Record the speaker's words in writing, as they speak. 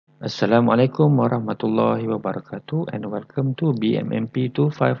Assalamualaikum warahmatullahi wabarakatuh and welcome to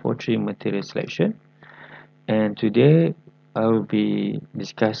BMMP2543 material selection. And today I will be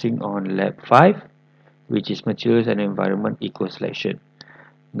discussing on lab 5, which is materials and environment eco selection.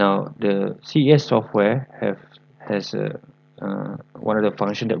 Now the CES software has one of the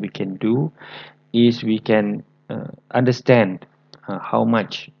functions that we can do is we can understand how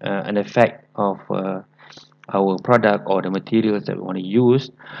much an effect of our product or the materials that we want to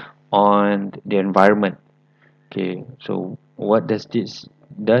use on the environment. Okay, so what does this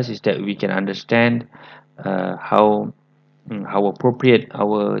does is that we can understand how appropriate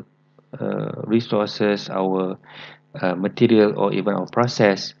our resources, our material, or even our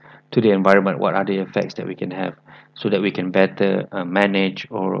process to the environment. What are the effects that we can have, so that we can better manage,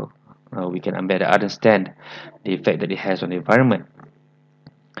 or we can better understand the effect that it has on the environment.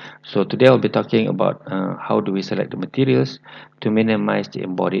 So today I'll be talking about how do we select the materials to minimize the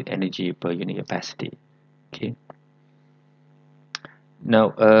embodied energy per unit capacity. Okay.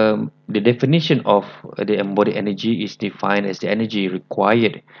 Now, the definition of the embodied energy is defined as the energy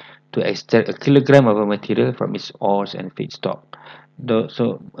required to extract a kilogram of a material from its ores and feedstock.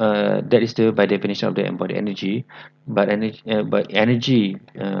 That is the by definition of the embodied energy. But energy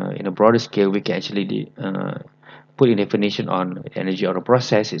in a broader scale, we can actually put in definition on energy of the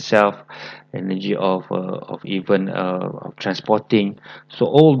process itself, energy of even of transporting. So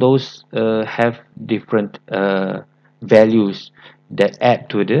all those have different values that add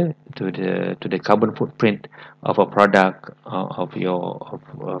to the carbon footprint of a product, of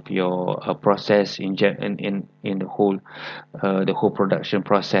your process in the whole production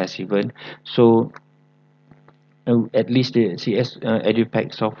process even. So at least the CS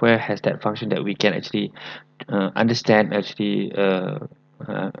EduPack software has that function that we can actually understand, actually uh,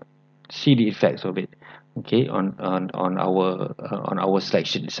 see the effects of it, okay, on our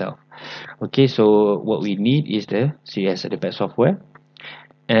selection itself. Okay, so what we need is the CS EduPack software,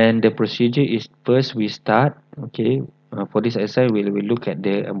 and the procedure is, first we start, okay, for this exercise we'll look at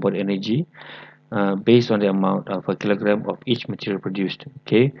the embodied energy based on the amount of a kilogram of each material produced.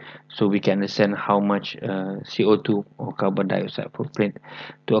 Okay, so we can understand how much CO2 or carbon dioxide footprint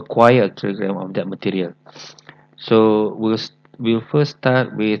to acquire a kilogram of that material. So we'll first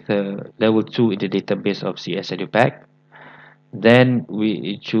start with level 2 in the database of CS EduPack. Then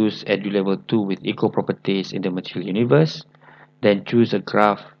we choose Edu level 2 with eco properties in the material universe. Then choose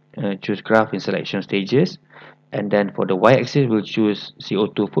graph in selection stages. And then for the y-axis we'll choose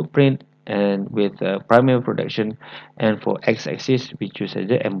CO2 footprint and with primary production, and for x-axis we choose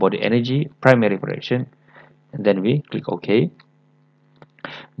the embodied energy primary production, and then we click OK.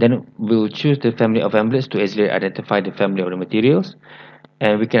 Then we'll choose the family of amulets to easily identify the family of the materials,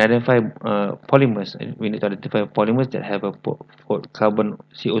 and we can identify polymers. We need to identify polymers that have a carbon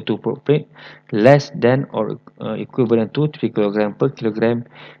CO2 footprint less than or equivalent to 3 kg per kilogram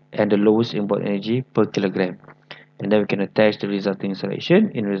and the lowest embodied energy per kilogram. And then we can attach the resulting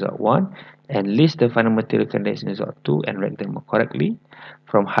selection in result 1 and list the final material candidates in result 2 and rank them correctly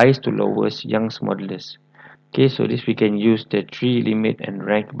from highest to lowest Young's modulus. Okay, so this we can use the tree limit and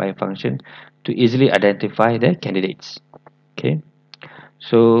rank by function to easily identify the candidates. Okay,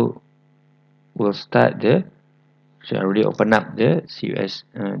 so we'll start so I already opened up the CUS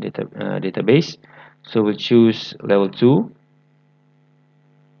database. So we'll choose level 2,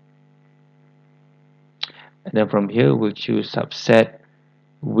 and then from here we'll choose subset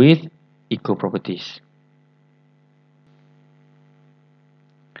with eco properties.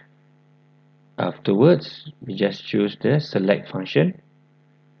 Afterwards, we just choose the select function,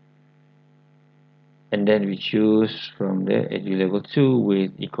 and then we choose from the Edu level 2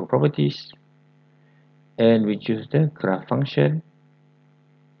 with eco properties, and we choose the graph function.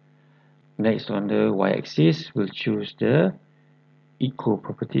 Next, on the y-axis we'll choose the eco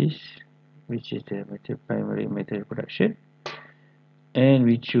properties, which is the primary material production, and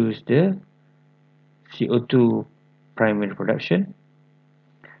we choose the CO2 primary production.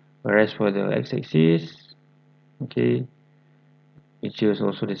 Whereas for the x-axis, okay, we choose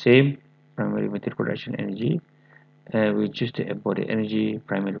also the same primary material production energy, and we choose the embodied energy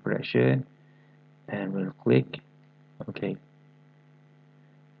primary production, and we'll click OK.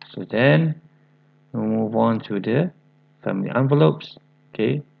 So then we'll move on to the family envelopes.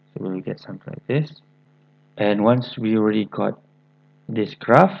 Okay, so we'll get something like this. And once we already got this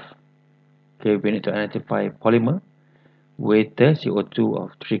graph, okay, we need to identify polymer with the CO2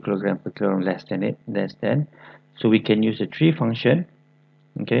 of 3 kg per kilogram less than. So we can use the tree function,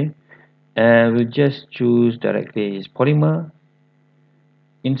 okay, and we'll just choose directly is polymer,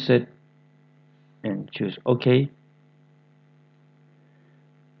 insert, and choose OK.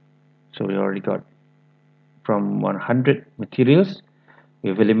 So we already got from 100 materials,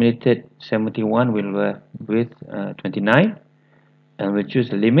 we've eliminated 71, we'll left with 29, and we'll choose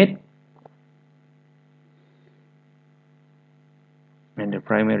the limit, and the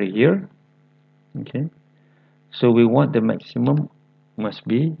primary here. Okay, so we want the maximum must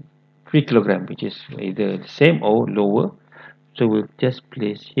be 3 kilogram, which is either the same or lower. So we'll just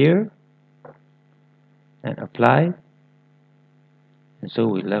place here and apply, and so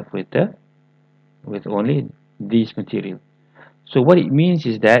we're left with only this material. So what it means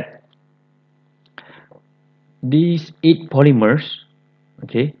is that these 8 polymers,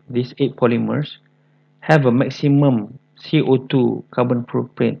 okay, these 8 polymers have a maximum CO2 carbon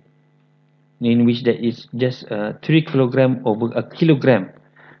footprint in which that is just 3 kilogram over a kilogram.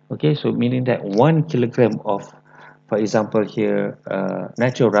 Okay, so meaning that 1 kilogram of, for example here,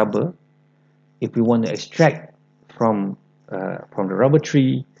 natural rubber, if we want to extract from the rubber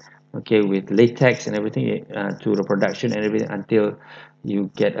tree, okay, with latex and everything, to the production and everything, until you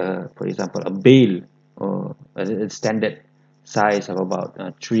get for example, a bale or a standard size of about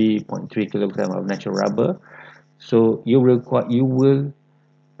 3.3 kilogram of natural rubber. So you will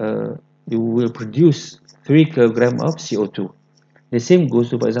produce 3 kilogram of CO2. The same goes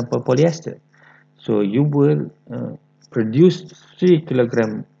to, for example, polyester. So you will produce 3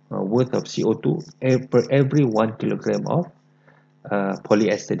 kilogram worth of CO2 per every 1 kilogram of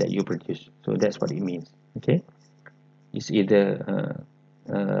polyester that you produce. So that's what it means. Okay, it's either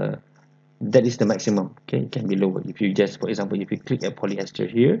that is the maximum. Okay, it can be lower. If you just, for example, if you click at polyester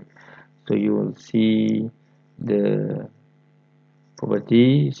here, so you will see the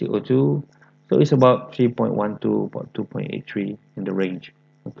property CO2. So it's about 3.12, about 2.83 in the range.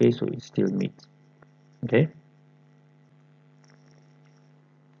 Okay, so it still meets. Okay,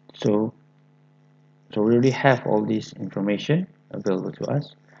 so we already have all this information available to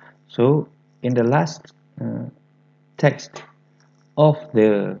us. So in the last text of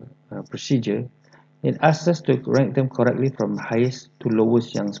the procedure, it asks us to rank them correctly from highest to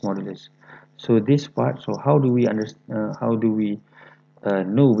lowest Young's modulus. So this part, so how do we understand? How do we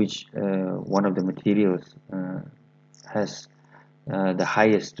know which one of the materials has the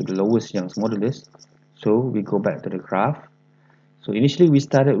highest to the lowest Young's modulus? So we go back to the graph. So initially we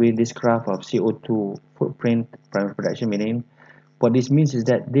started with this graph of CO2 footprint primary production, meaning what this means is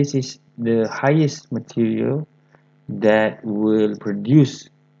that this is the highest material that will produce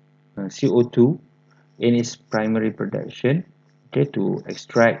CO2 in its primary production, okay, to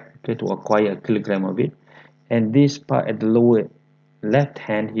extract, okay, to acquire a kilogram of it. And this part at the lower left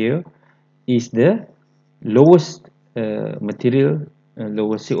hand here is the lowest material,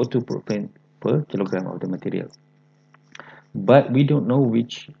 lowest CO2 footprint per kilogram of the material. But we don't know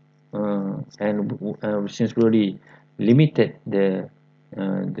which, and since we already limited the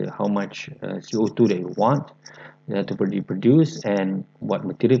how much CO2 that you want to be produced and what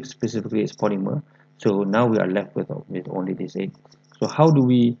material specifically is polymer. So now we are left with only these 8. So how do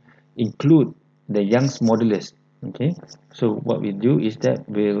we include the Young's modulus? Okay, so what we do is that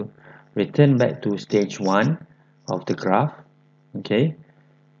we'll return back to stage 1 of the graph. Okay,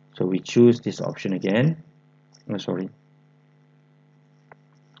 so we choose this option again. Oh, sorry.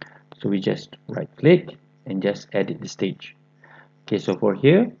 So we just right click and just edit the stage. Okay, so for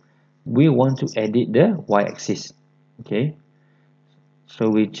here we want to edit the y-axis. Okay, so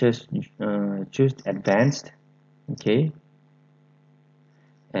we just choose advanced. Okay,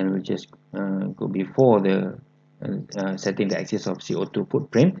 and we just go before the setting the axis of CO2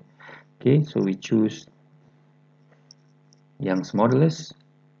 footprint. Okay, so we choose Young's modulus,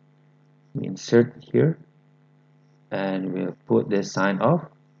 we insert here, and we'll put the sign of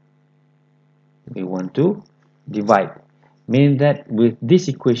we want to divide, meaning that with this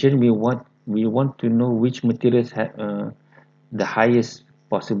equation we want to know which materials have the highest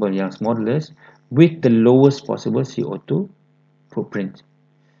possible Young's modulus with the lowest possible CO2 footprint.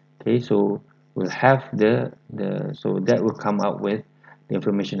 Okay, so we'll have so that will come out with the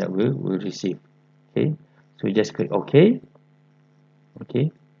information that we'll receive. Okay, so we just click OK.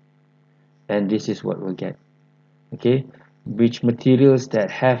 Okay, and this is what we'll get. Okay, which materials that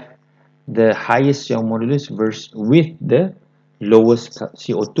have the highest Young modulus versus with the lowest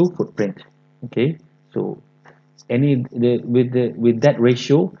CO2 footprint. Okay, so with that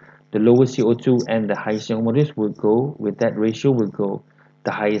ratio, the lowest CO2 and the highest Young modulus will go with that ratio, will go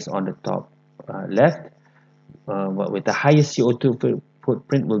the highest on the top left, but with the highest CO2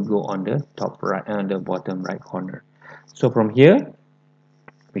 footprint will go on the top right and the bottom right corner. So from here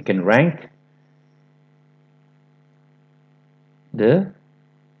we can rank the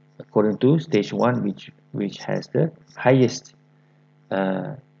according to stage 1, which has the highest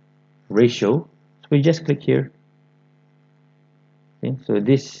ratio, so we just click here. Okay, so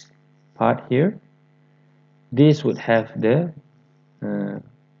this part here, this would have the uh,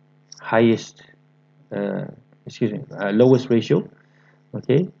 highest lowest ratio.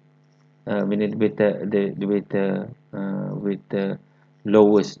 Okay, with the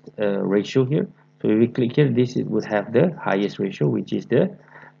lowest ratio here. So if we click here, this it would have the highest ratio, which is the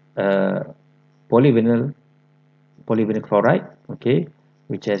uh, polyvinyl chloride. Okay,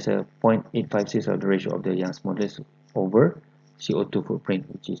 which has a 0.856 of the ratio of the Young's modulus over CO2 footprint,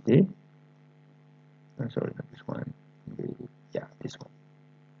 which is the sorry, not this one. Yeah, this one.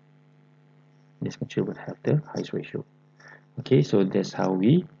 This material would have the highest ratio. Okay, so that's how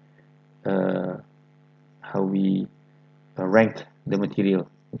we uh, rank the material,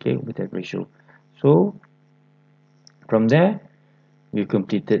 okay, with that ratio. So from there we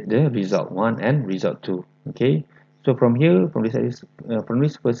completed the result 1 and result 2. Okay, so from here, from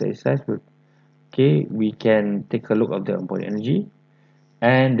this first exercise, okay, we can take a look at the embodied energy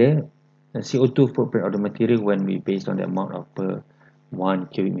and the CO2 footprint of the material when we based on the amount of per 1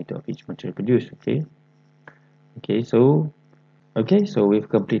 cubic meter of each material produced. Okay, so we've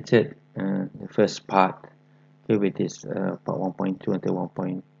completed the first part, okay, with this part 1.2 until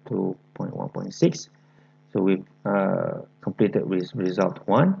 1.2.1.6. So we've completed with result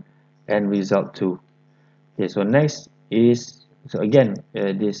 1 and result 2. Okay, so next is, so again,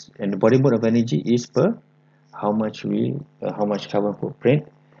 this, and the body mode of energy is per how much carbon footprint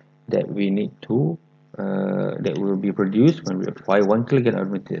that we need to that will be produced when we apply 1 kilogram of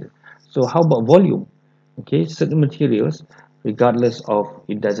material. So how about volume? Okay, certain materials, regardless of,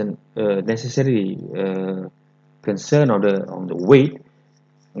 it doesn't necessarily concern on the weight,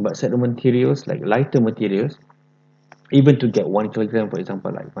 but certain materials like lighter materials, even to get 1 kilogram, for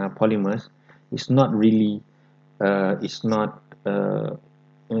example, like polymers, it's not really it's not a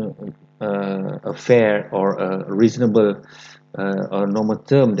fair or a reasonable or normal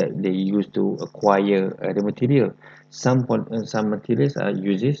term that they use to acquire the material. Some materials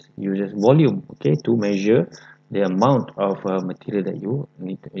uses volume, okay, to measure the amount of material that you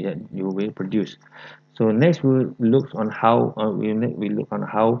will produce. So next we'll look on how we look on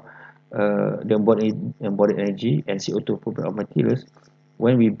how the embodied energy and CO2 footprint of materials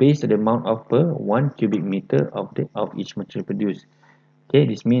when we base the amount of per 1 cubic meter of each material produced. Okay,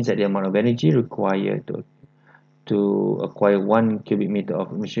 this means that the amount of energy required to acquire 1 cubic meter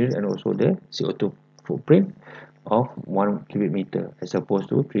of material, and also the CO2 footprint of 1 cubic meter, as opposed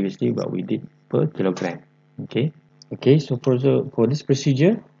to previously what we did per kilogram. Okay, so for this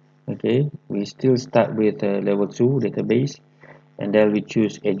procedure, okay, we still start with level 2 database, and then we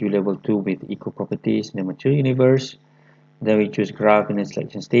choose edu level 2 with eco properties in the material universe. Then we choose graph in the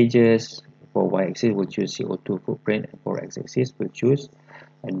selection stages. For y-axis, we'll choose CO2 footprint, and for x-axis, we'll choose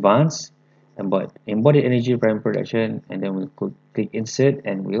advanced embodied energy primary production, and then we'll click insert,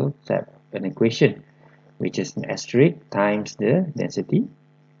 and we'll type an equation, which is an asterisk times the density.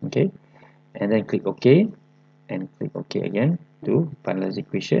 Okay, and then click OK, and click OK again to finalize the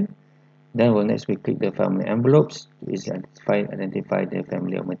equation. Then next we click the family envelopes to identify the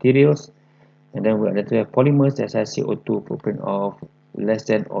family of materials. And then we identify polymers that has CO2 footprint of less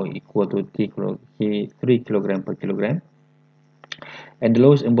than or equal to 3 kilogram per kilogram, and the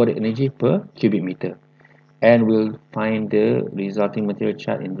lowest embodied energy per cubic meter. And we'll find the resulting material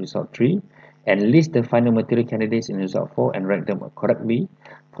chart in result 3, and list the final material candidates in result 4 and rank them correctly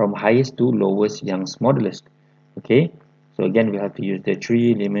from highest to lowest Young's modulus. Okay, so again we have to use the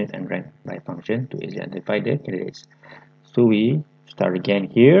tree, limit, and rank by function to identify the candidates. So we start again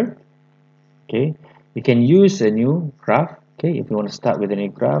here. Okay, you can use a new graph. Okay, if you want to start with a new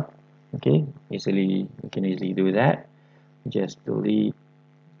graph, okay, you can easily do that. Just delete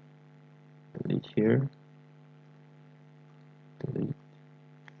here, delete.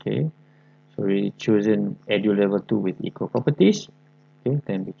 Okay, so we chosen edu level 2 with eco properties. Okay,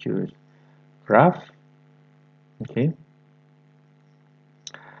 then we choose graph. Okay,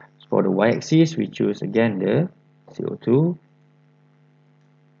 so for the y-axis, we choose again the CO2.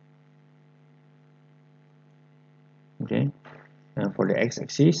 Okay, and for the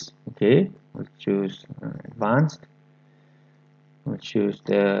x-axis, okay, we'll choose advanced. We'll choose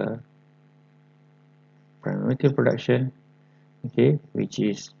the primary material production, okay, which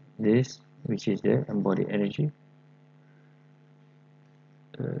is the embodied energy.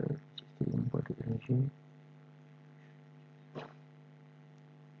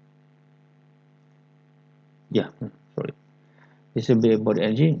 Yeah, sorry, this will be embodied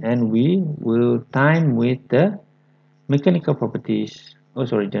energy, and we will time with the mechanical properties,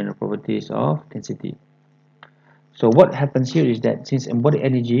 general properties of density. So what happens here is that since embodied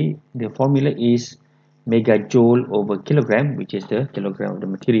energy, the formula is megajoule over kilogram, which is the kilogram of the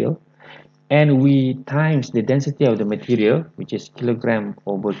material, and we times the density of the material, which is kilogram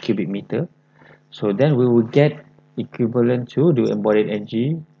over cubic meter. So then we will get equivalent to the embodied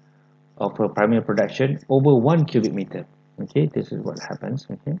energy of a primary production over 1 cubic meter. Okay, this is what happens.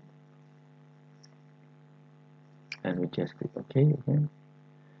 Okay, and we just click OK again,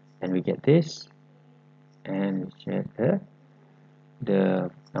 and we get this, and we check the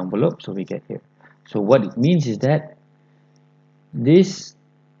envelope, so we get here. So what it means is that this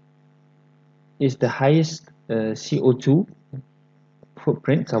is the highest CO2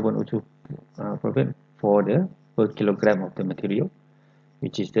 footprint, carbon O2 footprint for the per kilogram of the material,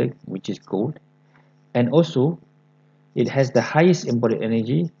 which is gold, and also it has the highest embodied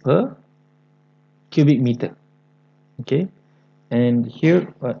energy per cubic meter. Okay, and here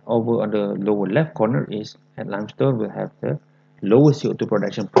over on the lower left corner is at limestone will have the lowest CO2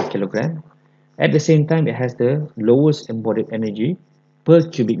 production per kilogram. At the same time, it has the lowest embodied energy per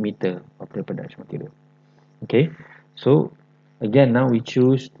cubic meter of the production material. Okay, so again now we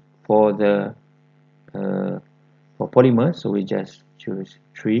choose for the for polymer, so we just choose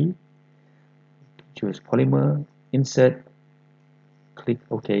 3, choose polymer, insert, click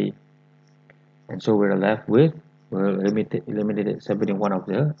OK, and so we're left with, we're eliminated 71 of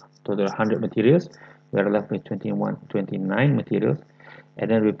the total 100 materials. We're left with 29 materials, and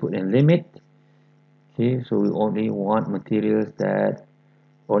then we put in limit. Okay, so we only want materials that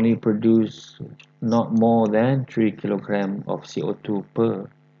only produce not more than 3 kilogram of CO2 per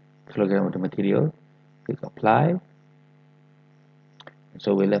kilogram of the material. Click apply.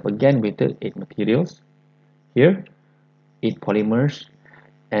 So we're left again with the 8 materials here, 8 polymers.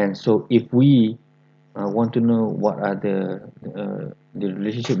 And so if we want to know what are the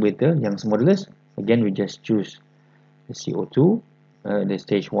relationship with the Young's modulus, again we just choose the CO2, the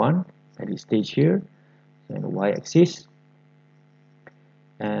stage 1 at this stage here, and the y-axis,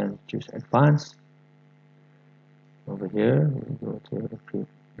 and choose advanced. Over here we go to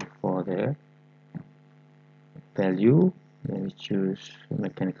before the value, then we choose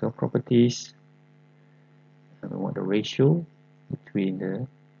mechanical properties, and we want the ratio between the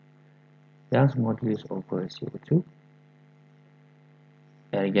Young's modulus over CO2,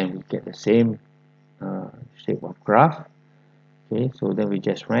 and again we get the same shape of graph. Okay, so then we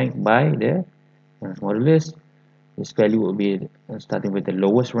just rank by the Young's modulus. This value will be starting with the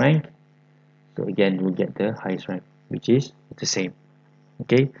lowest rank, so again we'll get the highest rank, which is the same.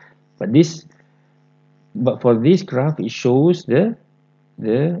 Okay, but for this graph it shows the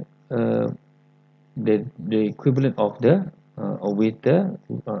equivalent of the with the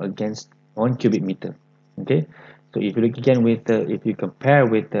against 1 cubic meter. Okay, so if you look again with if you compare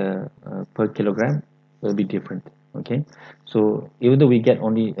with the per kilogram, it will be different. Okay, so even though we get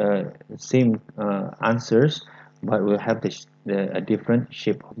only same answers, but we'll have a different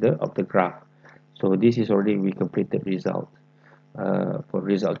shape of the graph. So this is already we completed result for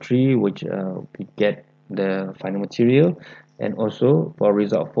result 3, which we get the final material, and also for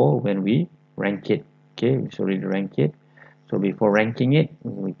result 4 when we rank it. Okay, we already rank it. So before ranking it,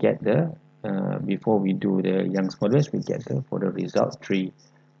 we get the before we do the Young's modulus, we get the for the result 3.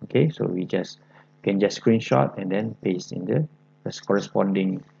 Okay, so we just can just screenshot and then paste in the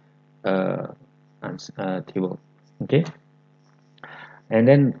corresponding table. Okay, and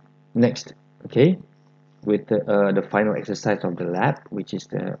then next, okay, with the final exercise of the lab, which is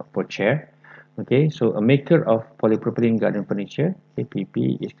the for chair. Okay, so a maker of polypropylene garden furniture, APP,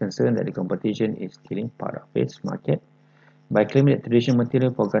 is concerned that the competition is stealing part of its market by claiming that traditional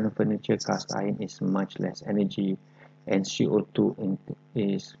material for garden furniture cast iron is much less energy and CO2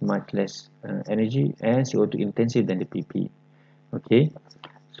 is much less energy and CO2 intensive than the PP. Okay,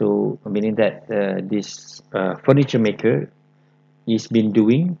 so meaning that this furniture maker is been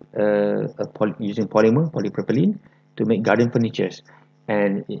doing using polypropylene to make garden furnitures,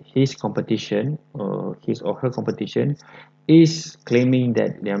 and his competition or his or her competition is claiming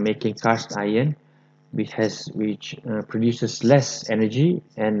that they are making cast iron which produces less energy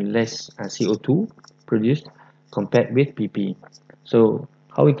and less CO2 produced compared with PP. So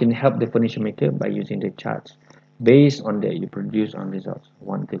how we can help the furniture maker by using the charts based on the you produce on results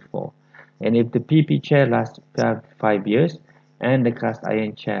 1 to 4. And if the PP chair lasts 5 years and the cast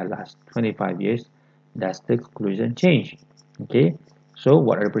iron chair lasts 25 years, does the conclusion change? Okay, so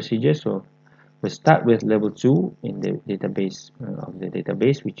what are the procedures? So we start with level 2 in the database of the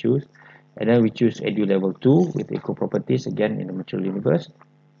database we choose, and then we choose edu level 2 with eco properties again in the material universe,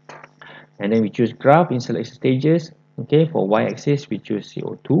 and then we choose graph in select stages. Okay, for y-axis we choose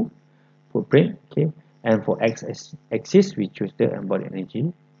CO2 footprint. Okay, And for x-axis, we choose the embodied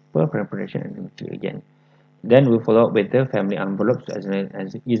energy per frame production and material again. Then we follow up with the family envelopes as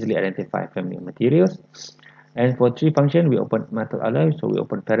easily identify family materials. And for tree function, we open metal alloy, so we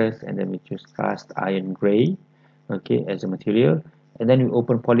open ferrous, and then we choose cast iron gray, okay, as a material. And then we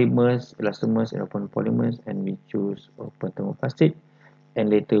open polymers, elastomers, and open polymers, and we choose open thermoplastic. And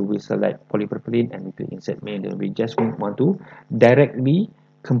later we select polypropylene and we click insert main. Then we just want to directly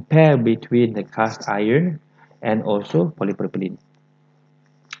compare between the cast iron and also polypropylene.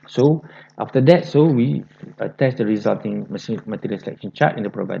 So after that, so we attach the resulting material selection chart in the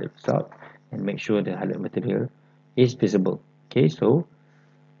provided result and make sure the highlight material is visible. Okay, so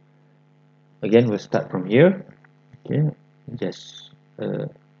again we'll start from here. Okay, just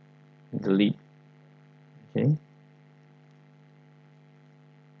delete. Okay,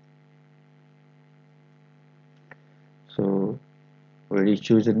 so we already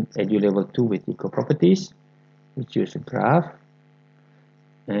chosen edu level 2 with eco properties. We choose a graph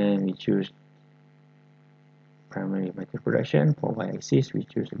and we choose primary material production. For y-axis, we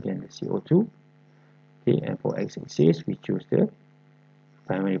choose again the CO2. Okay, and for x-axis, we choose the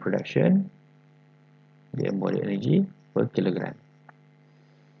primary production, the embodied energy per kilogram.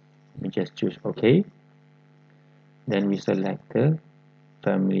 We just choose OK. Then we select the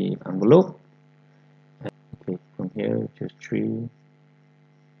family envelope. Okay, from here, we choose 3,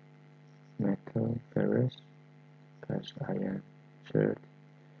 metal, ferrous, cast iron, insert.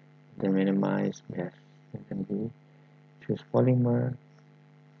 Then minimize, yes, and then we choose polymer,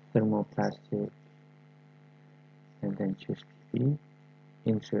 thermoplastic, and then choose PP,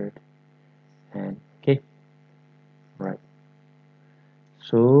 insert, and okay. Right.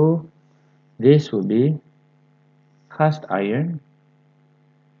 So this will be cast iron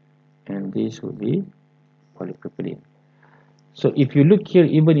and this will be polypropylene. So if you look here,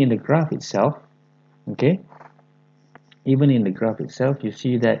 even in the graph itself, okay, even in the graph itself, you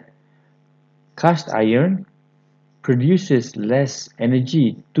see that cast iron produces less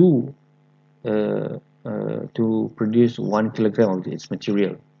energy to produce 1 kilogram of its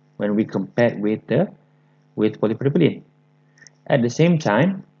material when we compare with polypropylene. At the same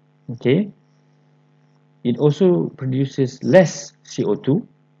time, okay, it also produces less CO2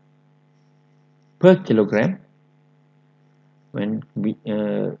 per kilogram when we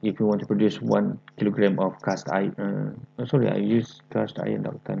if we want to produce 1 kilogram of cast iron. Sorry, I use cast iron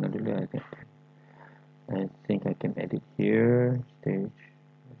earlier. I think I can edit here. Stage. I'm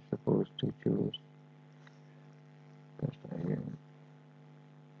supposed to choose cast iron.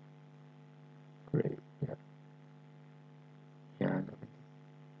 Great. Yeah. Yeah.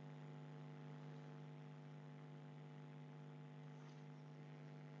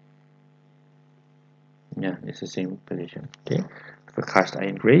 Yeah, it's the same position. Okay, for cast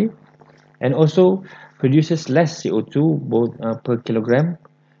iron gray, and also produces less CO2 both per kilogram,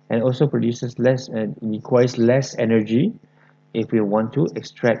 and also produces less and requires less energy if we want to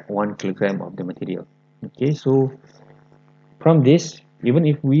extract 1 kilogram of the material. Okay, so from this, even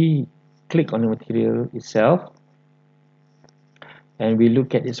if we click on the material itself and we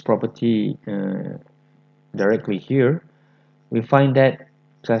look at its property directly here, we find that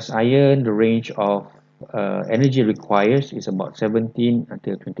cast iron, the range of energy requires is about 17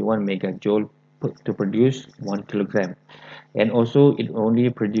 until 21 megajoule to produce 1 kilogram, and also it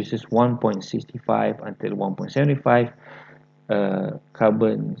only produces 1.65 until 1.75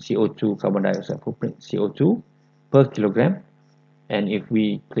 carbon CO2, carbon dioxide footprint CO2 per kilogram. And if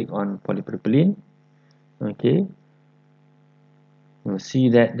we click on polypropylene, okay, we'll see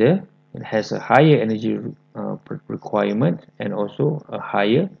that it has a higher energy requirement and also a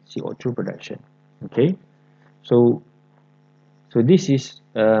higher CO2 production. Okay, so this is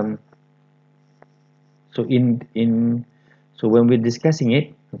so so when we're discussing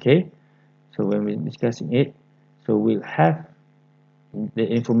it, okay, so when we're discussing it, so we'll have the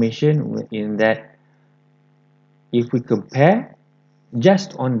information in that if we compare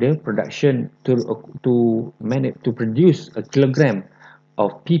just on the production to produce a kilogram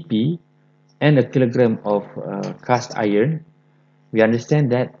of PP and a kilogram of cast iron, we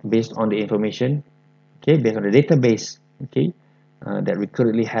understand that based on the information, okay, based on the database, okay, that we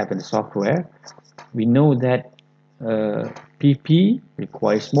currently have in the software, we know that PP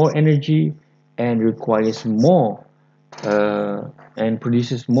requires more energy and requires more and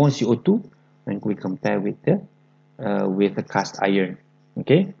produces more CO2 when we compare with the cast iron.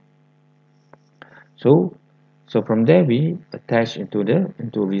 Okay, so from there we attach into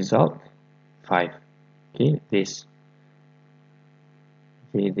result 5. Okay, this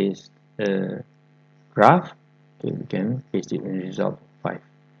graph. Okay, we can paste it in result 5.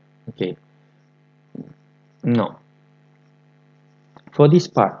 Okay, No, for this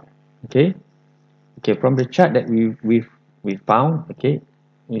part, okay, from the chart that we found, okay,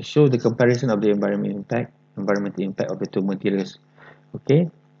 we show the comparison of the environmental impact of the two materials, okay,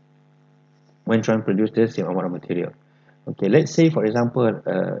 when trying to produce the same amount of material. Okay, let's say for example,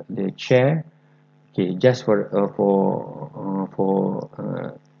 the chair, okay, just for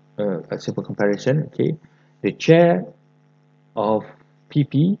a simple comparison, okay, the chair of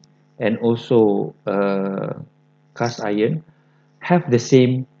PP and also cast iron have the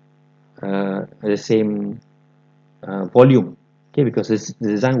same volume, okay, because the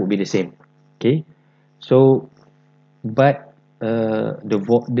design would be the same, okay. So but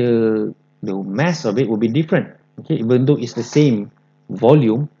the mass of it will be different, okay, even though it's the same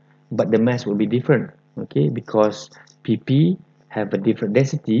volume, but the mass will be different, okay, because PP have a different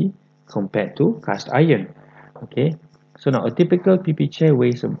density compared to cast iron, okay. So now a typical PP chair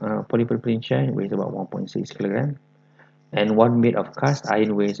weighs polypropylene chair weighs about 1.6 kilogram, and one made of cast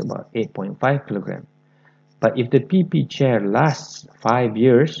iron weighs about 8.5 kilogram. But if the PP chair lasts 5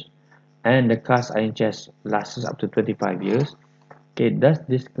 years and the cast iron chair lasts up to 25 years, okay, does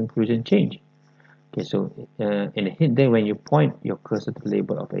this conclusion change? Okay, so in the hint there, when you point your cursor to the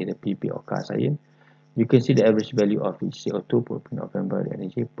label of either PP or cast iron, you can see the average value of each CO2 per unit of embodied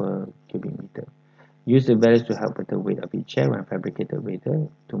energy per cubic meter. Use the values to help with the weight of each chair when fabricated with the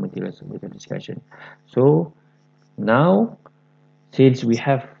two materials with the discussion. So now, since we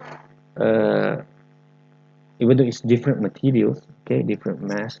have uh, even though it's different materials, okay, different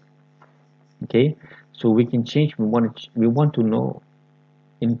mass, okay, so we can change. We want to know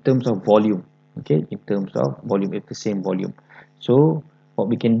in terms of volume, okay, in terms of volume, it's the same volume. So what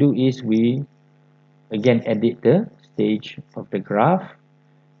we can do is we again edit the stage of the graph,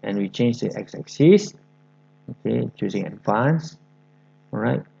 and we change the x-axis, okay, choosing advanced, all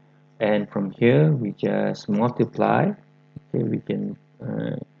right, and from here we just multiply, okay, we can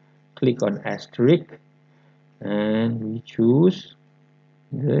click on asterisk, and we choose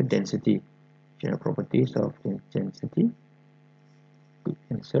the density, general properties of the density, click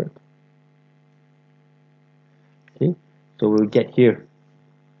insert, okay, so we'll get here.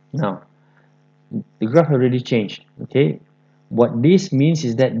 Now the graph already changed, okay. What this means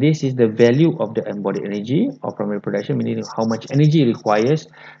is that this is the value of the embodied energy of primary production, meaning how much energy it requires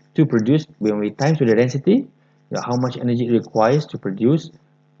to produce, when we times with the density, how much energy it requires to produce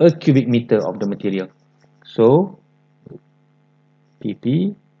a cubic meter of the material. So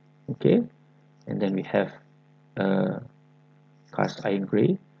PP, okay, and then we have cast iron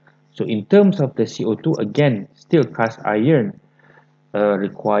grade. So in terms of the CO2, again, still cast iron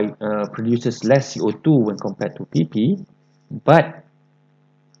produces less CO2 when compared to PP, but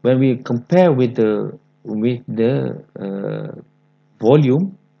when we compare with the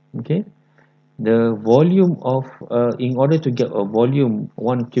volume, okay, the volume of in order to get a volume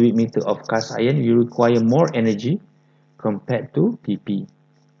 1 cubic meter of cast iron, you require more energy compared to PP.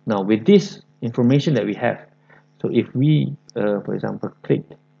 Now with this information that we have, so if we for example click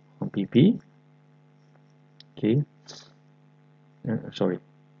on PP, okay, sorry,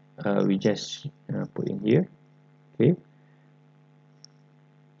 we just put in here, okay,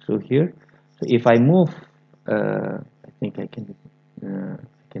 so here, so if I move, I think I can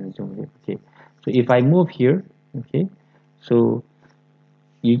zoom it, okay, so if I move here, okay, so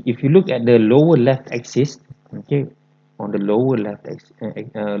if you look at the lower left axis, okay, on the lower left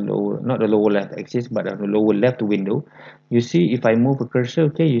not the lower left axis, but on the lower left window, you see if I move a cursor,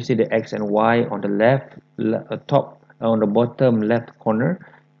 okay, you see the X and Y on the left top, on the bottom left corner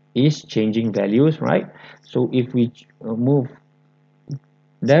is changing values, right? So if we move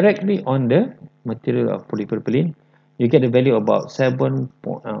directly on the material of polypropylene, you get the value about 7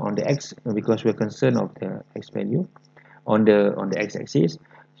 on the X, because we're concerned of the X value on the x-axis.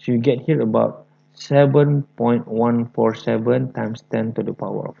 So you get here about 7.147 times 10 to the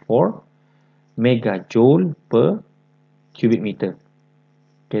power of 4 megajoule per cubic meter.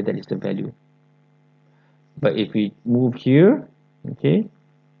 Okay, that is the value. But if we move here, okay,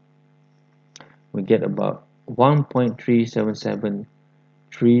 we get about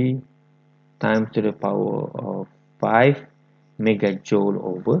 1.3773 times to the power of 5 megajoule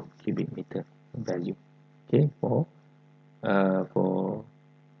over cubic meter value, okay, for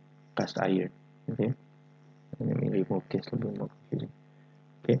cast iron, okay. Let me remove this a little bit more confusing,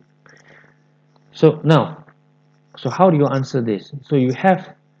 okay. So now, so how do you answer this? So you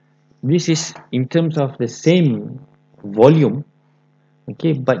have, this is in terms of the same volume,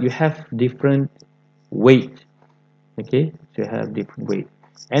 okay, but you have different weight, okay, so you have different weight,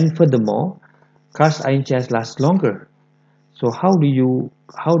 and furthermore, cast iron chairs last longer. So how do you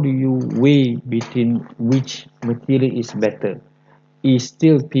weigh between which material is better? Is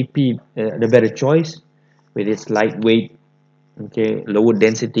still PP the better choice with its lightweight, okay, lower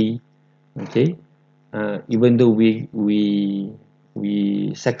density, okay, even though we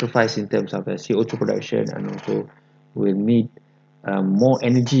sacrifice in terms of CO2 production, and also will need more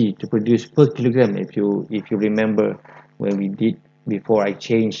energy to produce per kilogram. If you remember when we did before I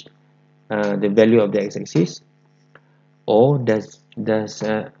changed the value of the x-axis, or does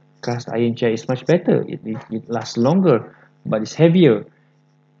cast iron chair is much better. It lasts longer, but it's heavier,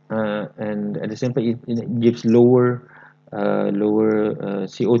 and at the same time it gives lower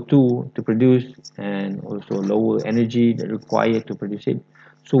CO2 to produce, and also lower energy that required to produce it.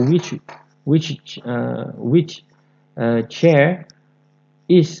 So which chair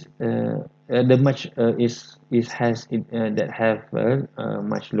is the much is has it that have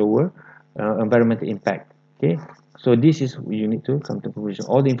much lower environmental impact. Okay, so this is you need to come to conclusion.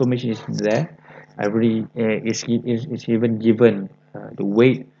 All the information is there. Every is even given the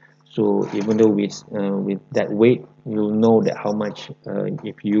weight. So even though with that weight, you'll know that how much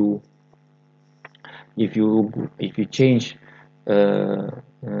if you change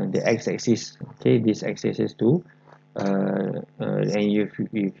the x-axis, okay, this x-axis to and if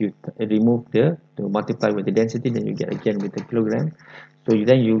you remove the multiply with the density, then you get again with the kilogram. So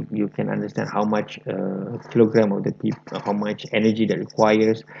then you can understand how much kilogram of how much energy that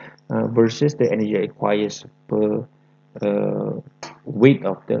requires versus the energy that requires per uh, weight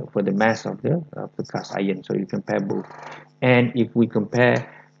of the for the mass of the cast iron. So you compare both, and if we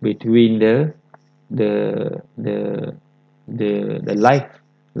compare between the the the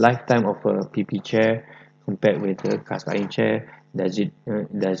lifetime of a PP chair compared with a cast iron chair, does it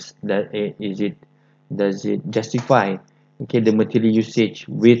is it does it justify, okay, the material usage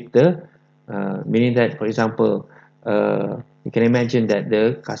with the meaning that, for example, you can imagine that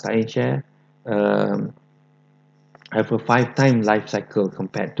the cast iron chair um, have a 5 time life cycle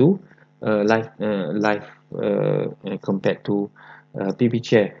compared to life compared to PP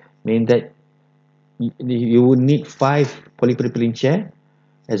chair, meaning that you would need 5 polypropylene chair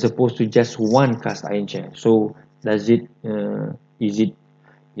as opposed to just one cast iron chair. So does it is it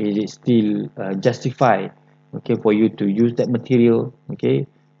is it still justify, okay, for you to use that material? Okay,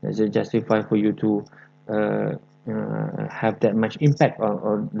 does it justify for you to uh, have that much impact,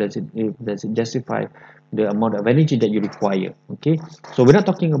 or does it justify the amount of energy that you require? Okay, so we're not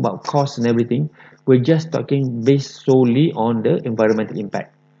talking about cost and everything. We're just talking based solely on the environmental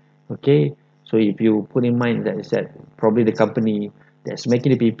impact. Okay, so if you put in mind that is that probably the company that's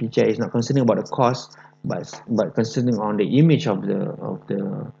making the PP chair is not concerning about the cost, but concerning on the image of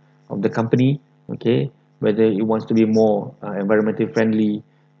the company. Okay, whether it wants to be more environmentally friendly.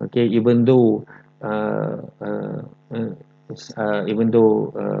 Okay, uh, uh, uh, even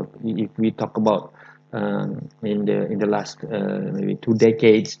though if we talk about in the last maybe 2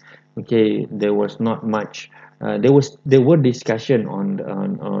 decades, okay, there was not much. There were discussion on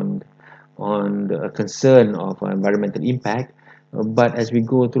the concern of environmental impact, but as we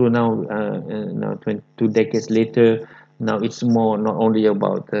go through now 22 decades later, now it's more not only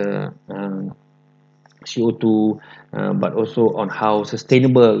about CO2, but also on how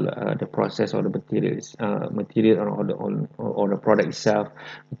sustainable the process or the material or the product itself.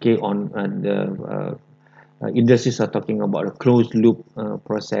 Okay, on the industries are talking about a closed loop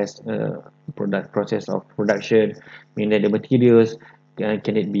process of production, meaning that the materials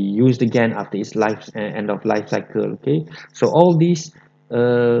can it be used again after its end of life cycle. Okay, so all these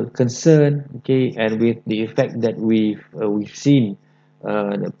concern, okay, and with the effect that we've seen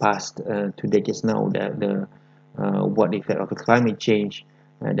the past 2 decades now, that the what effect of the climate change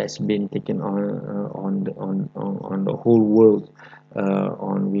that's been taken on the whole world.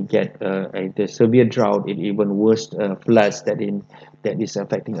 On We get the severe drought, and even worse floods that is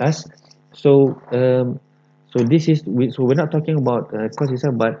affecting us. So so we're not talking about cost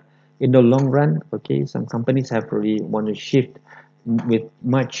itself, but in the long run, okay, some companies have really want to shift with a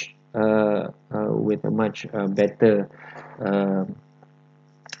much better uh,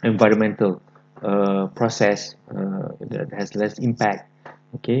 environmental process that has less impact.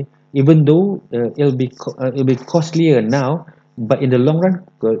 Okay, even though it'll be costlier now, but in the long run,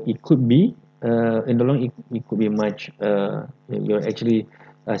 it could be in the long it could be much you're actually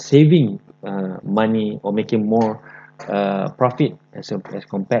saving money or making more profit as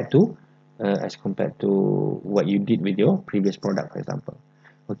compared to what you did with your previous product, for example.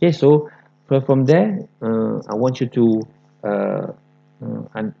 Okay, so from there, I want you to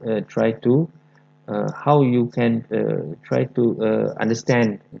and try to how you can try to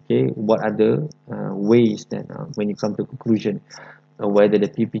understand, okay, what are the ways that when you come to conclusion whether the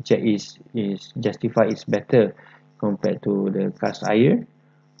PP check is justified, is better compared to the cast iron,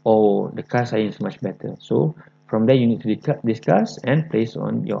 or the cast iron is much better. So from there you need to discuss and place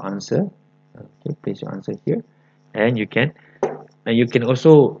on your answer. Okay, place your answer here, and you can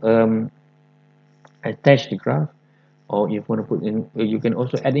also attach the graph, or if you want to put in, you can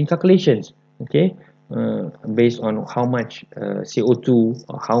also add in calculations. Okay, based on how much CO2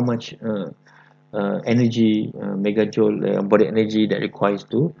 or how much energy, megajoule body energy that requires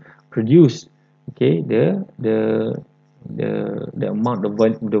to produce, okay, the amount of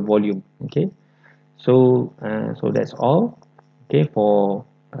the volume. Okay, so so that's all, okay, for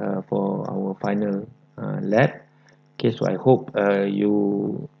our final lab. Okay, so I hope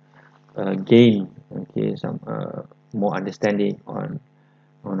you gain, okay, some more understanding on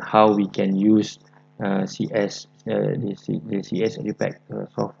how we can use CS the CS EduPack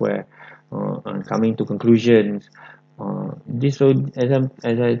software, on coming to conclusions. This, so as I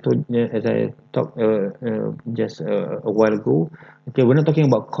talked just a while ago. Okay, we're not talking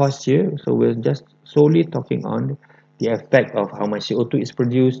about cost here, so we're just solely talking on the effect of how much CO2 is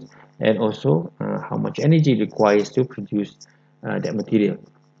produced, and also how much energy it requires to produce that material.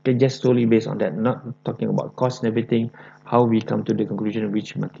 Okay, just solely based on that, not talking about cost and everything, how we come to the conclusion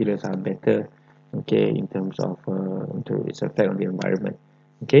which materials are better, okay, in terms of its effect on the environment.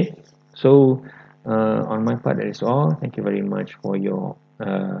 Okay, so on my part, that is all. Thank you very much for your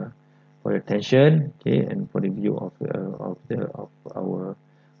attention, okay, and for the view of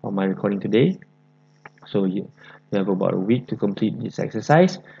my recording today. So you have about a week to complete this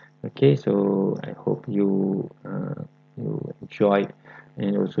exercise. Okay, so I hope you enjoy,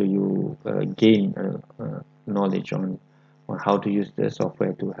 and also you gain knowledge on how to use the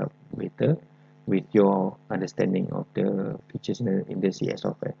software to help better with your understanding of the features in the CS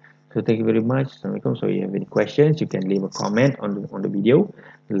software. So thank you very much. Assalamualaikum. So if you have any questions, you can leave a comment on the video,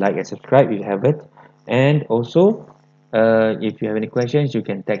 like and subscribe if you haven't, and also if you have any questions, you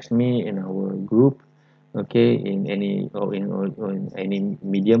can text me in our group, okay, in any or in any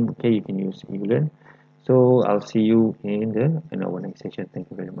medium. Okay, you can use eLearn. So I'll see you in our next session. Thank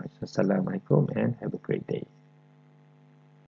you very much. Assalamualaikum and have a great day.